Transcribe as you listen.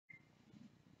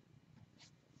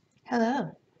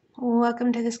Hello,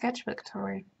 welcome to the sketchbook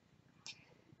tour.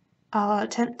 I'll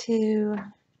attempt to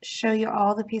show you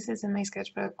all the pieces in my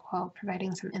sketchbook while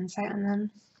providing some insight on them.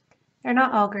 They're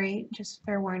not all great, just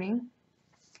fair warning.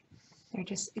 They're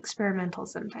just experimental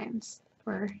sometimes,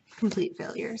 or complete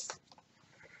failures.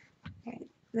 Okay.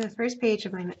 The first page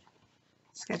of my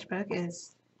sketchbook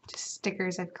is just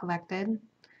stickers I've collected.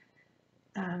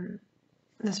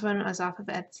 This one was off of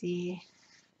Etsy,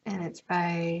 and it's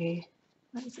by,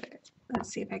 what is it? Let's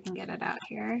see if I can get it out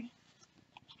here.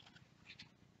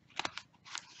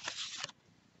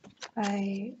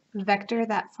 By Vector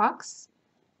That Fox.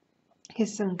 He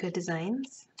has some good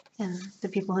designs, and the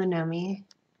people who know me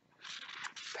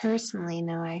personally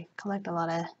know I collect a lot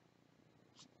of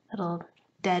little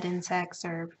dead insects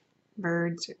or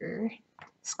birds or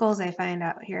skulls I find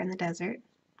out here in the desert.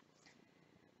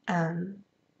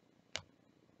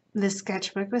 This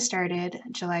sketchbook was started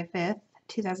July 5th,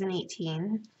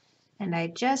 2018, and I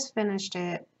just finished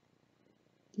it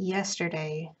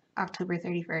yesterday, October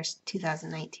 31st,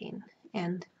 2019,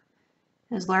 and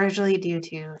it was largely due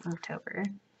to Inktober.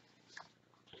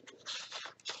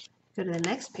 Go to the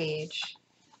next page,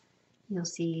 you'll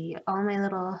see all my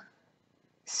little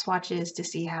swatches to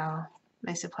see how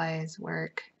my supplies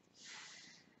work.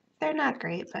 They're not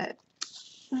great, but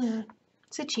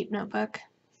it's a cheap notebook.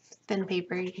 Thin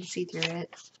paper, you can see through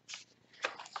it.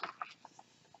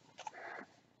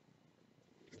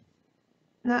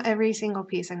 Not every single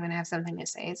piece I'm going to have something to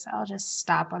say, so I'll just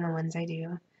stop on the ones I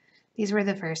do. These were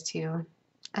the first two.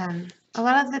 A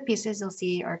lot of the pieces you'll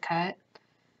see are cut.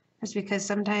 That's because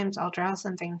sometimes I'll draw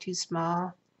something too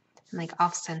small and like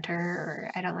off center,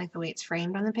 or I don't like the way it's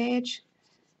framed on the page.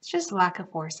 It's just lack of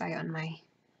foresight on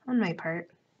my part.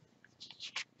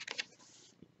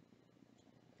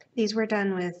 These were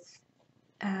done with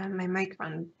my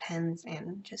micron pens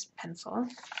and just pencil.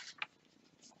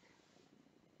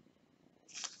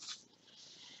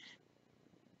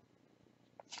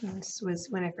 This was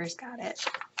when I first got it.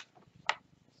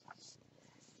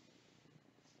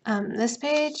 This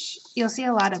page, you'll see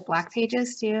a lot of black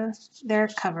pages too. They're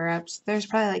cover-ups. There's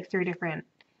probably like 3 different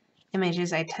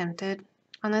images I attempted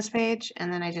on this page,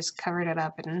 and then I just covered it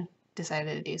up and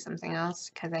decided to do something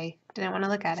else because I didn't want to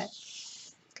look at it.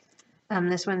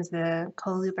 This one's the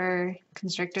Coluber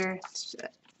Constrictor. It's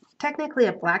technically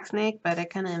a black snake, but I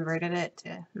kind of inverted it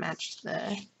to match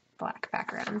the black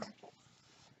background.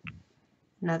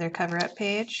 Another cover-up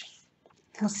page.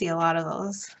 You'll see a lot of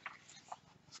those.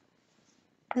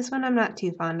 This one I'm not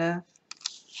too fond of.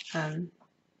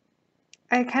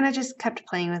 I kind of just kept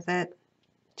playing with it,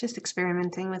 just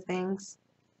experimenting with things.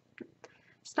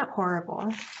 It's not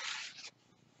horrible.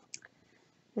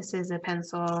 This is a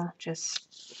pencil,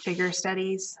 just figure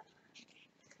studies.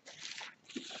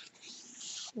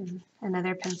 And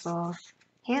another pencil,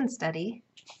 hand study.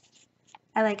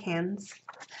 I like hands.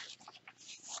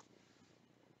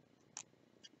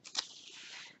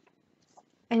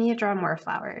 I need to draw more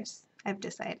flowers, I've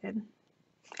decided.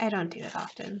 I don't do it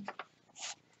often.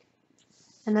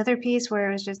 Another piece where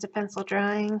it was just a pencil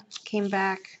drawing, came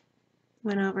back,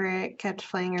 went over it, kept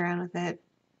playing around with it,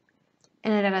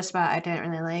 ended at a spot I didn't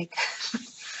really like.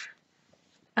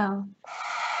 Oh,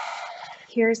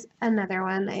 here's another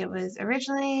one. It was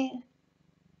originally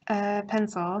a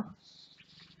pencil,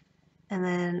 and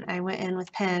then I went in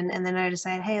with pen, and then I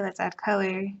decided, hey, let's add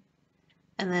color,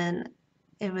 and then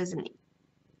it was an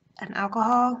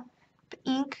alcohol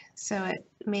ink, so it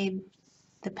made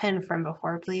the pen from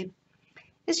before bleed.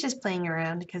 It's just playing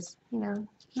around because, you know,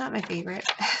 not my favorite.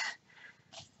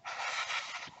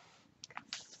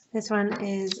 This one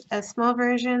is a small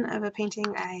version of a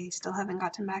painting I still haven't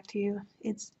gotten back to.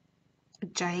 It's a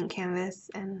giant canvas,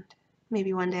 and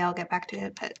maybe one day I'll get back to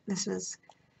it, but this was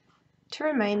to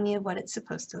remind me of what it's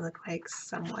supposed to look like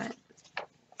somewhat.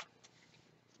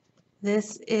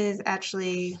 This is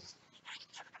actually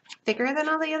thicker than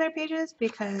all the other pages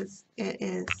because it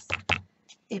is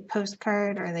a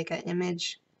postcard or like an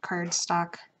image card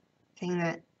stock thing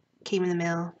that came in the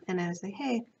mail, and I was like,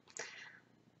 hey,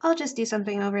 I'll just do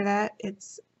something over that.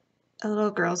 It's a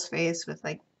little girl's face with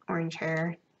like orange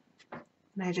hair,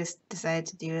 and I just decided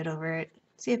to do it over it,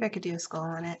 see if I could do a skull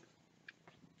on it.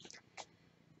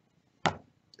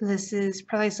 This is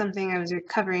probably something I was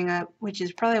covering up, which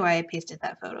is probably why I pasted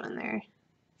that photo in there.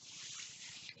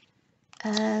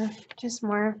 Just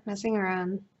more messing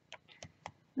around.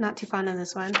 Not too fond of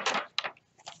this one.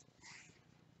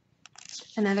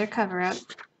 Another cover-up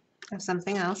of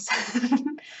something else.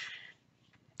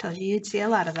 Told you you'd see a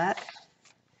lot of that.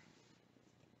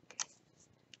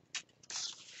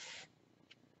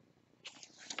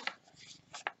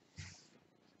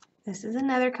 This is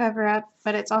another cover up,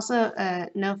 but it's also a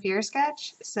no fear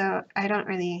sketch, so I don't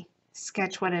really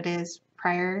sketch what it is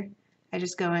prior. I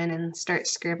just go in and start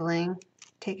scribbling,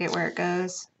 take it where it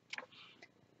goes.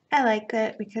 I like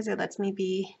it because it lets me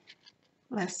be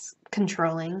less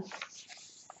controlling.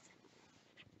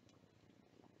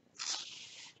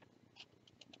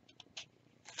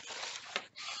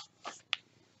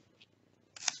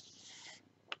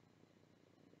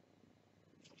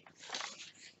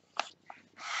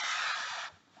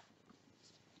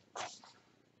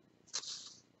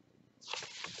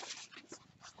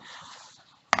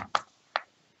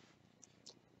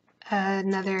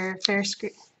 Another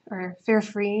fair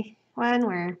free one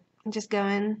where I just go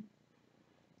in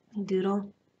and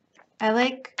doodle. I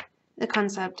like the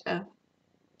concept of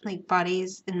like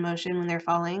bodies in motion when they're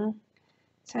falling,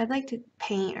 so I'd like to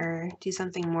paint or do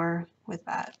something more with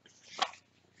that.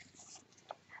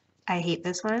 I hate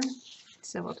this one,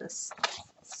 so we'll just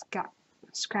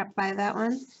scrap by that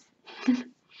one.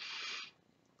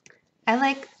 I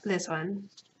like this one.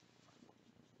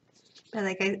 But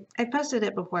like I posted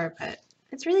it before, but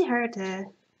it's really hard to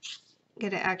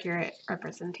get an accurate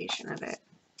representation of it.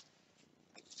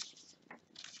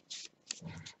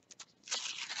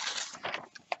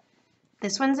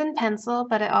 This one's in pencil,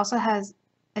 but it also has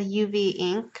a UV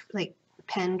ink, like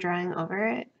pen drawing over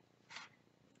it.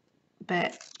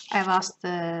 But I lost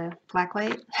the black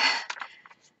light,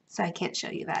 so I can't show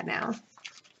you that now.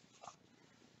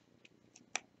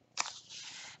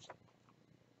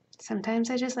 Sometimes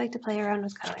I just like to play around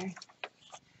with color.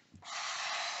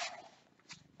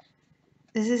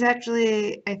 This is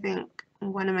actually, I think,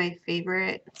 one of my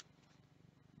favorite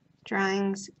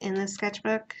drawings in the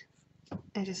sketchbook.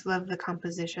 I just love the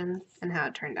composition and how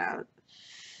it turned out.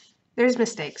 There's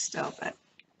mistakes still, but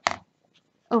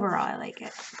overall I like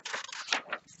it.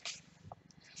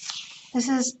 This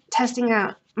is testing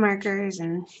out markers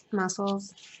and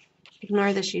muscles.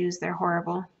 Ignore the shoes, they're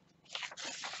horrible.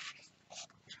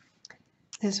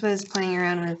 This was playing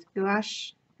around with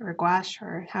gouache,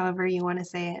 or however you want to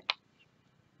say it.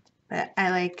 But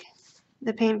I like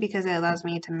the paint because it allows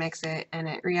me to mix it and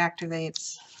it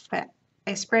reactivates, but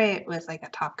I spray it with like a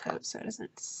top coat so it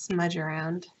doesn't smudge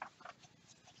around.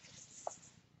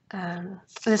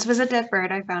 This was a dead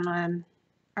bird I found on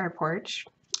our porch.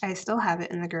 I still have it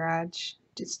in the garage.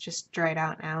 It's just dried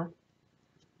out now.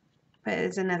 But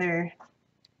it's another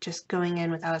just going in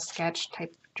without a sketch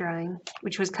type drawing,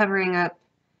 which was covering up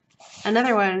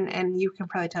another one, and you can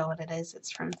probably tell what it is. It's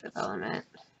from Fifth Element.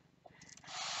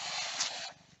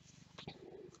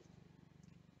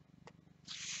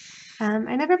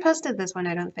 I never posted this one,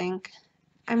 I don't think.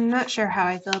 I'm not sure how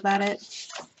I feel about it.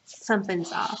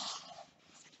 Something's off.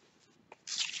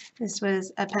 This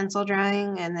was a pencil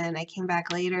drawing, and then I came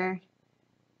back later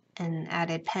and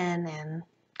added pen and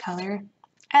color.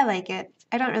 I like it.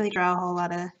 I don't really draw a whole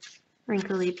lot of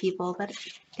wrinkly people, but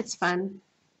it's fun.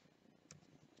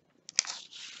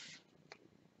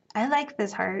 I like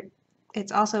this heart.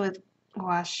 It's also with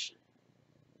gouache.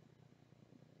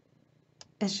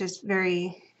 It's just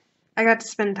very... I got to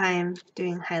spend time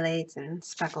doing highlights and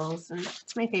speckles, and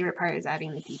it's my favorite part is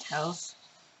adding the details.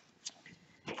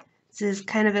 This is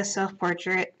kind of a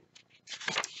self-portrait.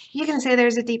 You can say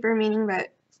there's a deeper meaning,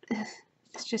 but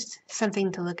it's just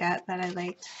something to look at that I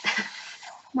liked.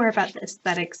 More about the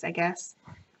aesthetics, I guess.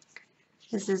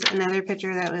 This is another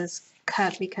picture that was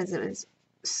cut because it was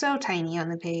so tiny on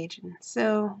the page and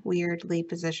so weirdly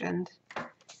positioned.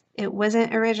 It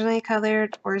wasn't originally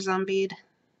colored or zombied,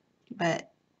 but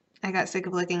I got sick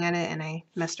of looking at it and I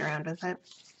messed around with it.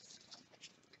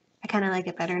 I kind of like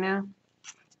it better now.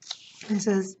 This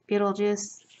is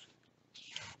Beetlejuice.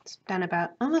 It's done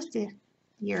about almost a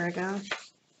year ago.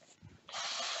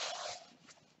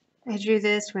 I drew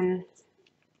this when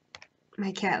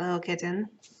my cat, Little Kitten,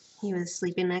 he was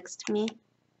sleeping next to me.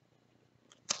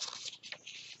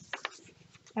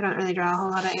 I don't really draw a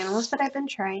whole lot of animals, but I've been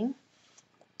trying.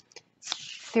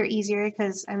 They're easier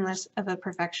because I'm less of a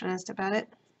perfectionist about it.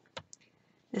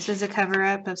 This is a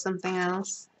cover-up of something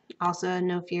else, also a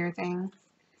no fear thing.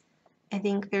 I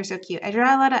think they're so cute. I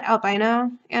draw a lot of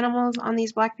albino animals on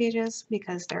these black pages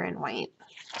because they're in white.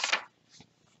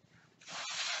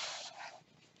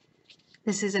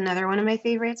 This is another one of my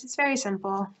favorites. It's very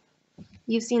simple.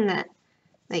 You've seen that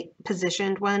like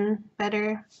positioned one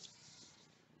better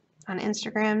on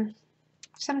Instagram.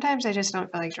 Sometimes I just don't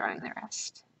feel like drawing the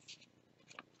rest.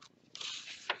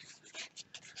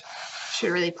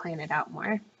 Should really plan it out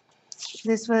more.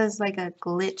 This was like a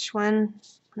glitch one.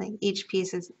 Like each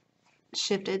piece is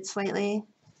shifted slightly.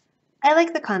 I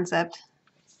like the concept,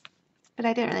 but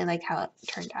I didn't really like how it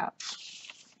turned out.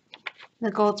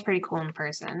 The gold's pretty cool in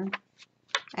person.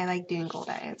 I like doing gold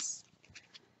eyes.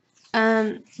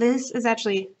 This is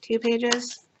actually 2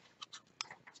 pages.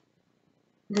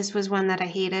 This was one that I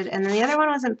hated, and then the other one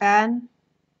wasn't bad,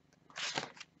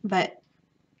 but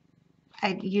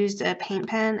I used a paint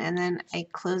pen and then I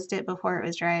closed it before it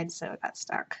was dried, so it got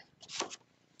stuck.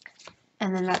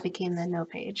 And then that became the no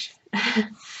page.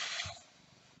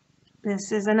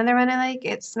 This is another one I like.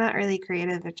 It's not really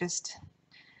creative, I just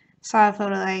saw a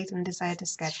photo I liked and decided to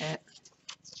sketch it.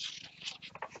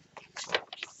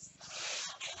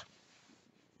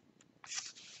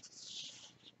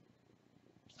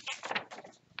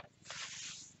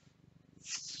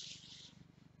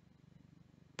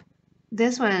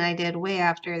 This one I did way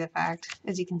after the fact,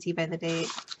 as you can see by the date.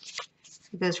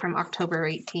 It goes from October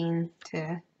 18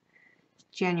 to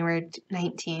January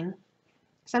 19.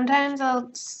 Sometimes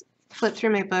I'll flip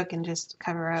through my book and just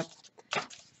cover up.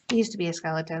 It used to be a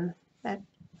skeleton, but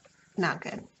not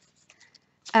good.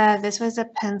 This was a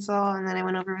pencil, and then I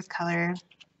went over with color,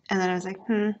 and then I was like,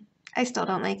 I still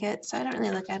don't like it, so I don't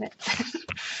really look at it.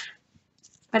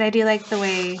 But I do like the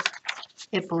way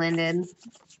it blended,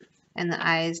 and the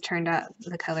eyes turned out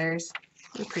the colors.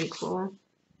 They're pretty cool.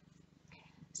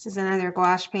 This is another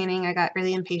gouache painting. I got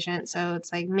really impatient, so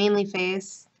it's like mainly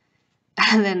face,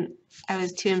 and then I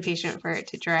was too impatient for it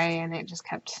to dry, and it just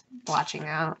kept blotching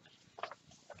out.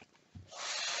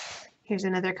 Here's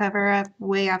another cover-up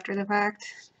way after the fact.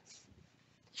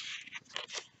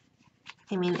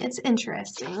 I mean, it's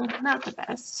interesting, not the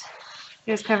best.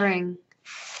 It was covering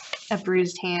a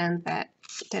bruised hand that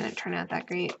didn't turn out that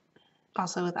great,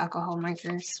 also with alcohol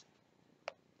markers.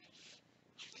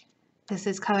 This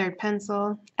is colored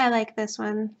pencil. I like this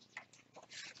one.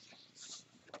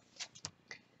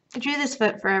 I drew this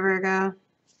foot forever ago,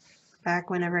 back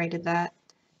whenever I did that.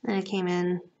 Then I came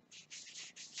in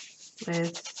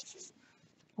with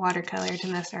watercolor to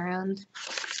mess around.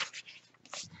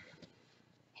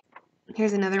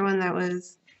 Here's another one that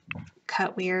was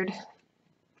cut weird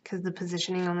because the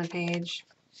positioning on the page.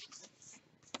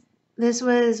 This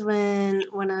was when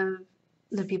one of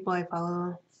the people I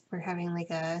follow were having like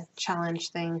a challenge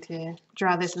thing to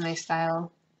draw this in my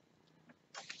style.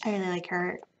 I really like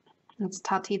her. It's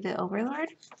Tati the Overlord.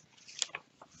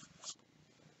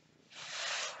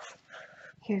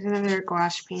 Here's another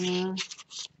gouache painting.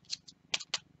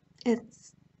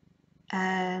 It's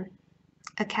a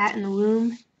cat in the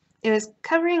womb. It was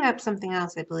covering up something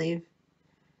else, I believe.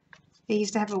 It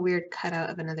used to have a weird cutout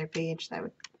of another page that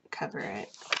would cover it.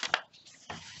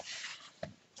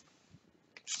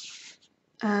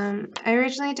 I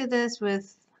originally did this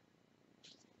with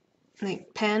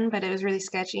like pen, but it was really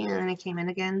sketchy, and then I came in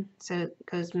again, so it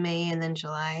goes May and then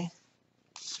July.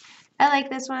 I like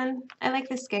this one. I like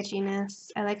the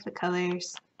sketchiness. I like the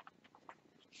colors.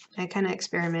 I kind of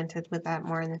experimented with that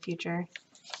more in the future.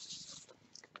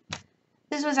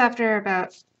 This was after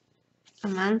about a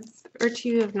month or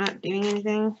 2 of not doing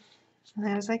anything, and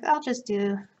I was like, I'll just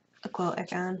do a quilt I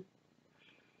found.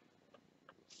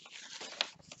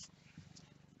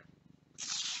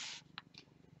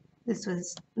 This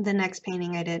was the next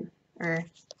painting I did, or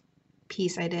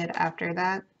piece I did after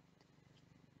that.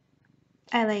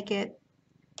 I like it.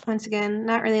 Once again,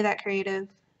 not really that creative.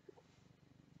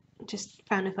 Just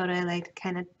found a photo I liked,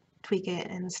 kind of tweak it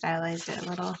and stylized it a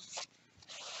little.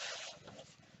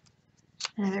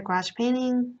 Another gouache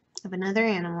painting of another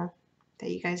animal that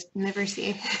you guys never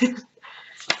see.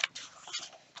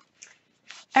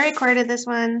 I recorded this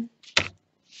one.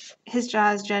 His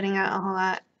jaw is jutting out a whole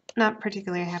lot. Not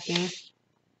particularly happy.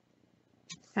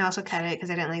 I also cut it because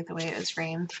I didn't like the way it was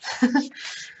framed.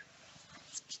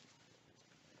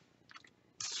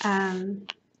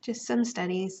 Just some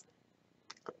studies.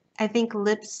 I think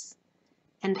lips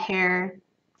and hair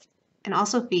and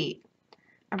also feet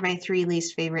are my 3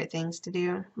 least favorite things to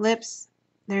do. Lips,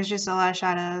 there's just a lot of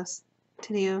shadows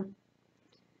to do.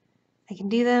 I can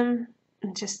do them,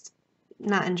 it's just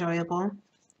not enjoyable.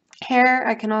 Hair,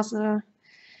 I can also,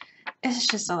 it's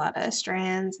just a lot of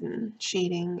strands and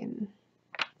shading and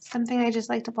something I just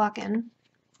like to block in.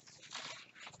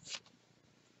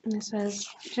 And this was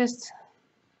just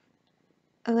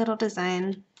a little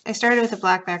design. I started with a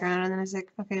black background and then I was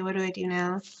like, okay, what do I do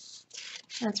now?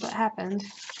 That's what happened.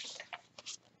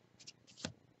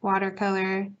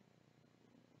 Watercolor.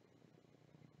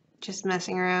 Just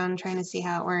messing around, trying to see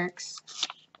how it works.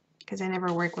 Because I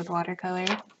never work with watercolor.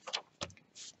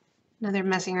 Another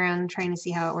messing around, trying to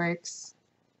see how it works.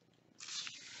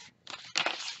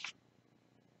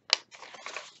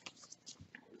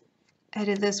 I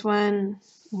did this one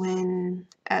when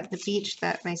at the beach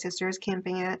that my sister was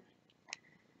camping at.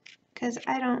 Because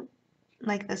I don't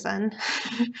like the sun.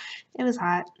 It was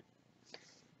hot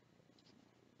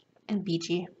and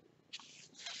beachy.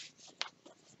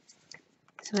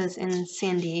 This was in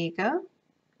San Diego.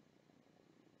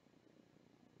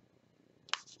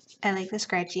 I like the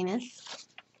scratchiness.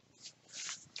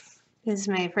 This is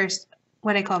my first,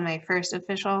 what I call my first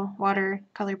official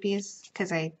watercolor piece,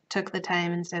 because I took the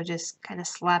time instead of just kind of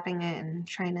slapping it and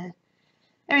trying to,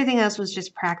 everything else was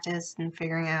just practice and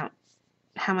figuring out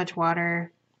how much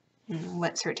water and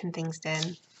what certain things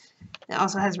did. It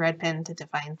also has red pen to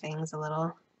define things a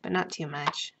little, but not too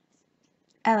much.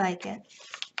 I like it.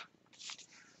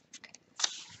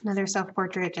 Another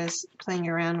self-portrait, just playing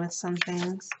around with some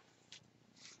things.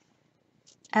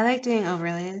 I like doing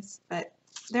overlays, but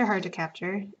they're hard to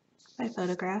capture by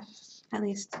photograph, at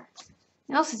least.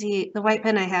 You also see the white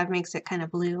pen I have makes it kind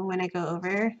of blue when I go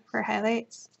over for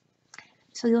highlights.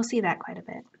 So you'll see that quite a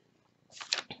bit.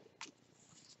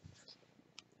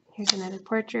 Here's another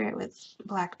portrait with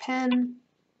black pen.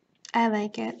 I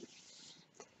like it.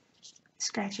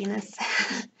 Scratchiness,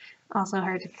 also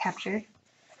hard to capture.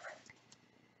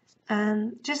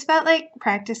 Just felt like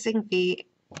practicing feet,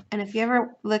 and if you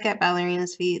ever look at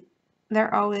ballerinas' feet,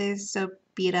 they're always so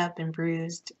beat up and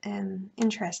bruised and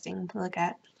interesting to look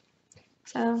at.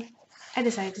 So I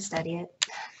decided to study it.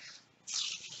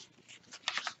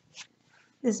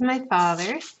 This is my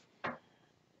father.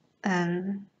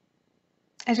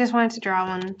 I just wanted to draw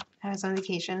one. I was on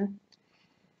vacation,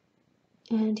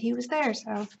 and he was there,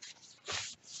 so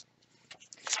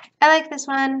I like this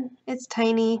one. It's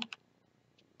tiny.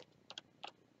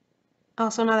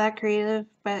 Also not that creative,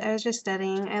 but I was just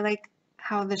studying. I like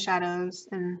how the shadows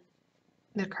and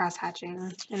the cross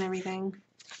hatching and everything.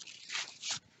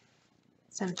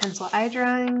 Some pencil eye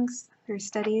drawings for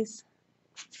studies.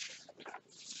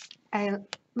 I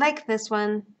like this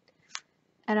one.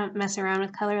 I don't mess around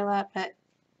with color a lot, but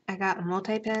I got a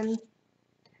multi-pen.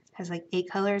 Has like 8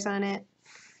 colors on it.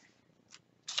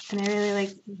 And I really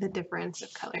like the difference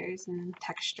of colors and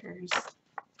textures.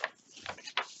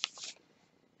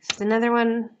 This is another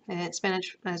one. I didn't spend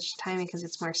much time because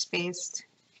it's more spaced.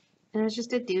 And it was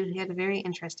just a dude who had a very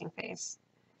interesting face.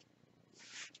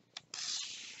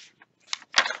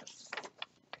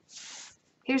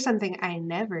 Here's something I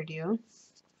never do,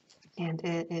 and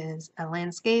it is a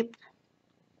landscape.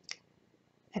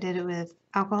 I did it with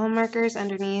alcohol markers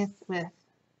underneath with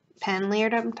pen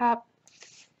layered up top.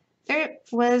 There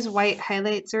was white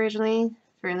highlights originally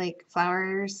for like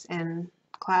flowers and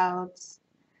clouds,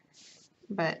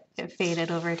 but it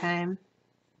faded over time.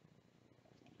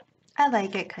 I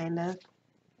like it, kind of.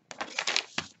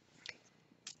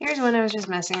 Here's one I was just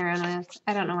messing around with.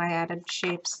 I don't know why I added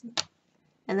shapes.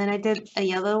 And then I did a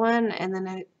yellow one, and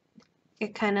then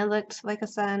it kind of looked like a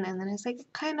sun, and then it's like,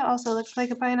 it kind of also looks like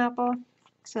a pineapple.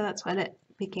 So that's what it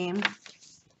became.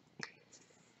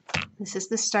 This is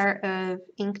the start of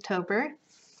Inktober.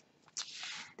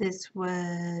 This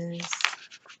was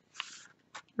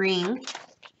ring,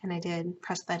 and I did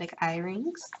prosthetic eye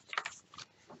rings.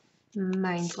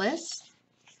 Mindless.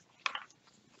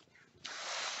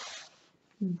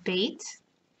 Bait.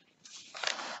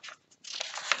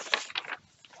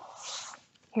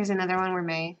 Here's another one where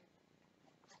my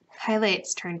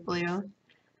highlights turned blue.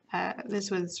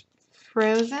 This was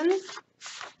Frozen,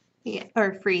 yeah,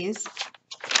 or Freeze.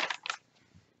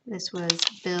 This was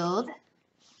Build.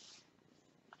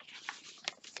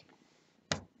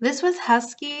 This was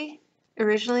Husky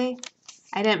originally.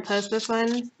 I didn't post this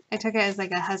one. I took it as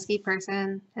like a husky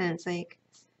person, and it's like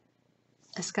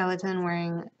a skeleton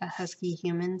wearing a husky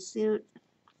human suit.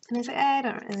 And I was like, I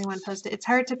don't really want to post it. It's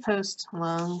hard to post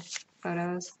long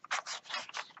photos,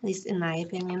 at least in my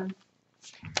opinion.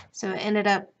 So I ended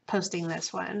up posting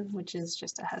this one, which is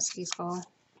just a husky skull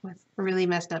with really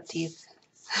messed up teeth.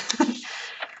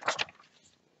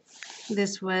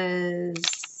 This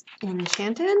was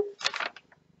Enchanted.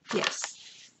 Yes.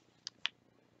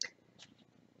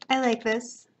 I like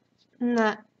this. I'm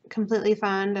not completely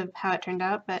fond of how it turned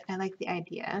out, but I like the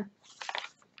idea.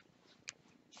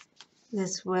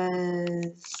 This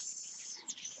was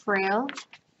Frail.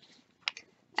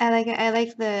 I like it. I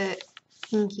like the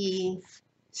inky,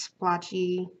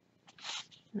 splotchy,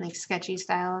 like sketchy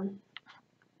style.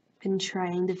 Been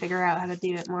trying to figure out how to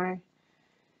do it more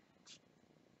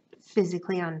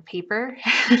physically on paper.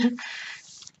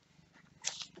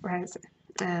 Whereas,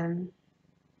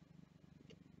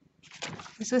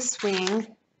 this was Swing.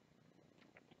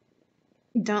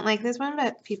 Don't like this one,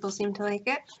 but people seem to like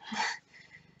it.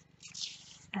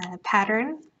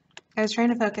 Pattern. I was trying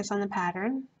to focus on the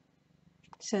pattern,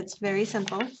 so it's very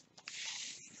simple.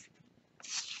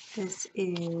 This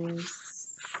is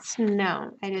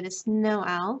Snow. I did a snow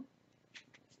owl.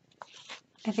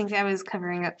 I think I was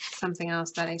covering up something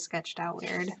else that I sketched out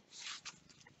weird.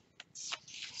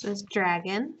 This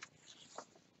dragon.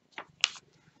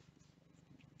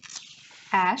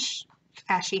 Ash.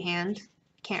 Ashy hand.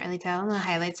 Can't really tell. The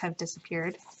highlights have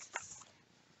disappeared.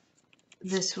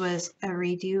 This was a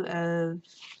redo of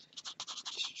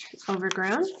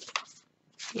Overgrown.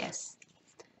 Yes.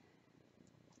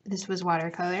 This was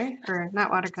watercolor, or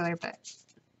not watercolor, but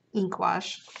ink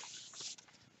wash.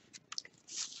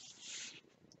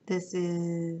 This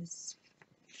is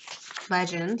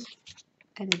Legend.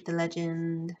 I did the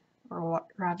Legend or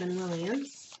Robin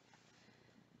Williams.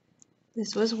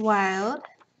 This was Wild.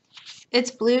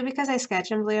 It's blue because I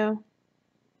sketch in blue,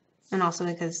 and also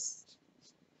because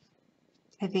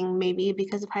I think maybe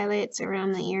because of highlights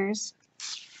around the ears.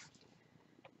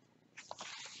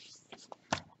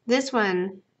 This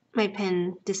one, my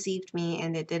pen deceived me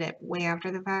and it did it way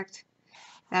after the fact.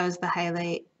 That was the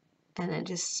highlight and it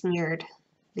just smeared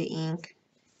the ink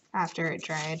after it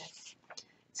dried.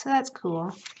 So that's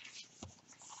cool.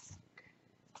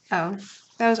 Oh,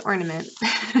 that was Ornament.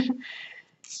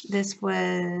 This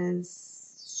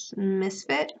was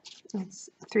Misfit. It's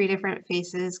 3 different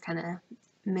faces kind of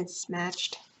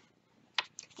mismatched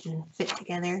and fit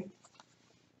together.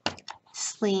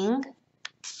 Sling.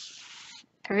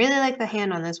 I really like the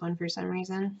hand on this one for some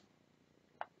reason.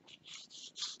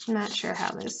 I'm not sure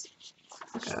how this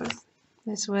goes.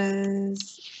 This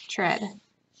was Tread.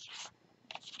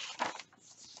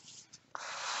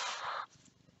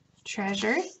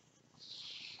 Treasure.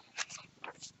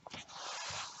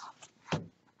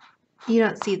 You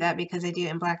don't see that because I do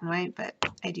it in black and white, but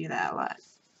I do that a lot.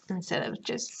 Instead of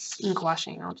just ink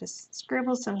washing, I'll just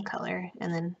scribble some color,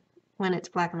 and then when it's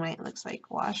black and white, it looks like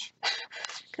wash.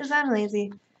 Because I'm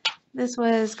lazy. This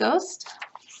was Ghost.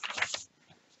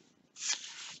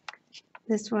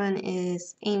 This one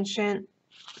is Ancient.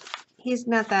 He's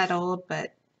not that old,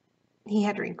 but he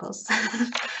had wrinkles.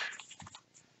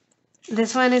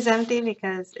 This one is empty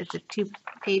because it's a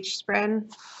 2-page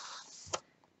spread.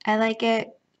 I like it.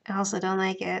 I also don't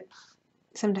like it.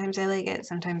 Sometimes I like it,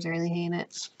 sometimes I really hate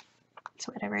it. It's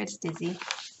whatever, it's dizzy.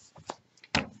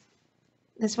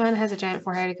 This one has a giant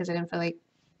forehead because I didn't feel like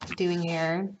doing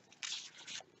hair.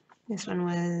 This one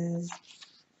was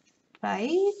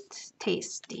Bite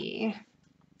Tasty.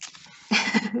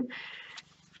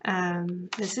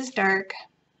 This is dark.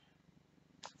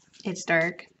 It's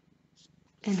dark.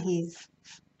 And he's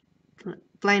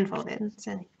blindfolded,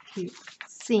 so he's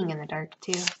seeing in the dark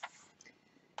too.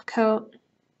 Coat.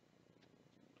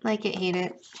 Like it, hate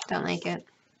it, don't like it.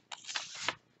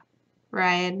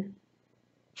 Ride.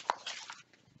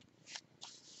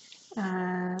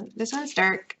 This one's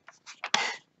dark,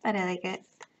 but I like it.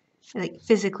 I like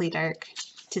physically dark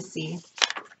to see.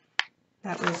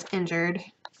 That was Injured.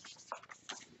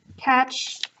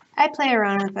 Catch. I play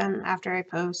around with them after I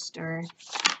post or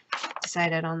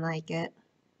decide I don't like it.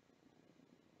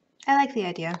 I like the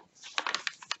idea.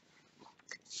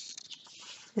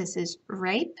 This is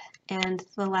Ripe and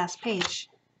the last page.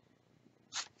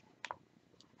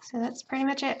 So that's pretty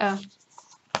much it. Oh,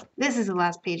 this is the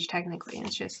last page technically.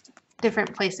 It's just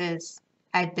different places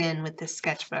I've been with this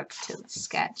sketchbook to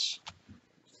sketch.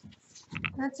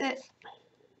 That's it.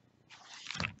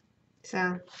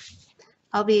 So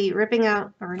I'll be ripping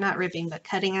out, or not ripping, but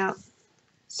cutting out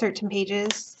certain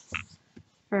pages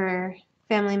for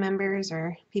family members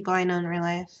or people I know in real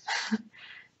life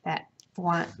that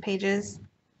want pages.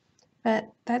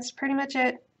 But that's pretty much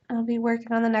it. I'll be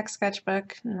working on the next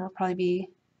sketchbook, and it'll probably be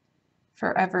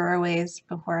forever a ways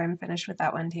before I'm finished with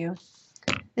that one too.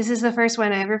 This is the first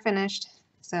one I ever finished,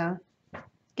 so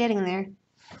getting there.